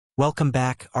Welcome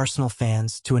back, Arsenal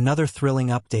fans, to another thrilling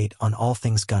update on all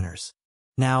things Gunners.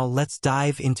 Now, let's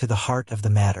dive into the heart of the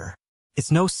matter.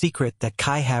 It's no secret that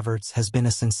Kai Havertz has been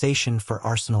a sensation for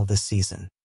Arsenal this season.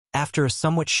 After a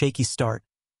somewhat shaky start,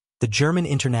 the German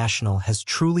international has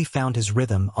truly found his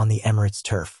rhythm on the Emirates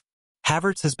turf.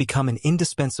 Havertz has become an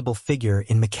indispensable figure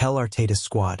in Mikel Arteta's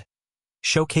squad,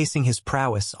 showcasing his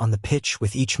prowess on the pitch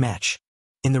with each match.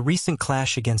 In the recent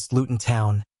clash against Luton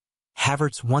Town,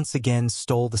 Havertz once again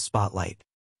stole the spotlight.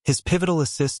 His pivotal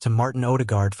assist to Martin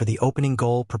Odegaard for the opening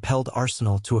goal propelled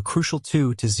Arsenal to a crucial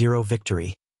 2-0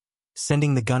 victory,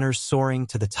 sending the Gunners soaring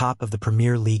to the top of the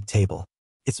Premier League table.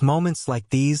 It's moments like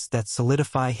these that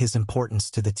solidify his importance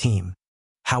to the team.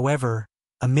 However,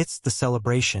 amidst the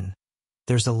celebration,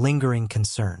 there's a lingering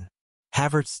concern.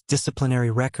 Havertz's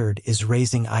disciplinary record is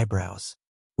raising eyebrows.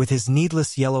 With his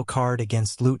needless yellow card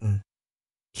against Luton,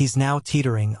 he's now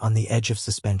teetering on the edge of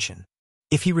suspension.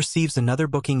 If he receives another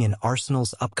booking in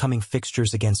Arsenal's upcoming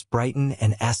fixtures against Brighton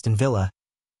and Aston Villa,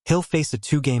 he'll face a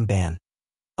 2-game ban,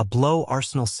 a blow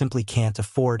Arsenal simply can't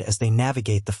afford as they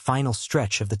navigate the final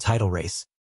stretch of the title race.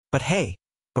 But hey,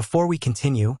 before we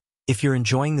continue, if you're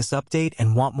enjoying this update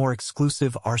and want more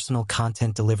exclusive Arsenal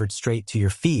content delivered straight to your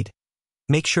feed,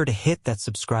 make sure to hit that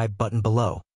subscribe button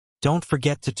below. Don't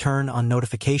forget to turn on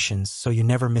notifications so you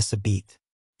never miss a beat.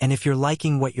 And if you're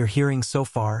liking what you're hearing so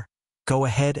far, go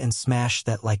ahead and smash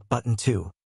that like button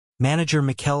too. Manager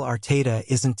Mikel Arteta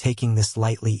isn't taking this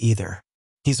lightly either.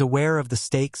 He's aware of the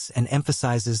stakes and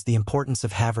emphasizes the importance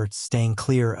of Havertz staying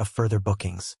clear of further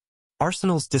bookings.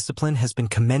 Arsenal's discipline has been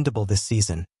commendable this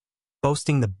season,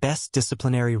 boasting the best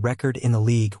disciplinary record in the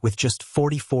league with just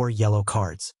 44 yellow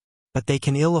cards. But they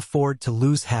can ill afford to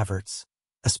lose Havertz,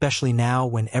 especially now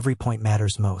when every point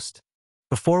matters most.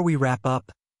 Before we wrap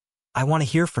up, I want to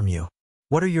hear from you.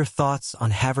 What are your thoughts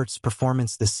on Havertz's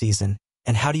performance this season,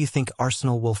 and how do you think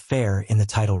Arsenal will fare in the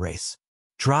title race?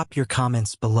 Drop your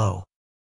comments below.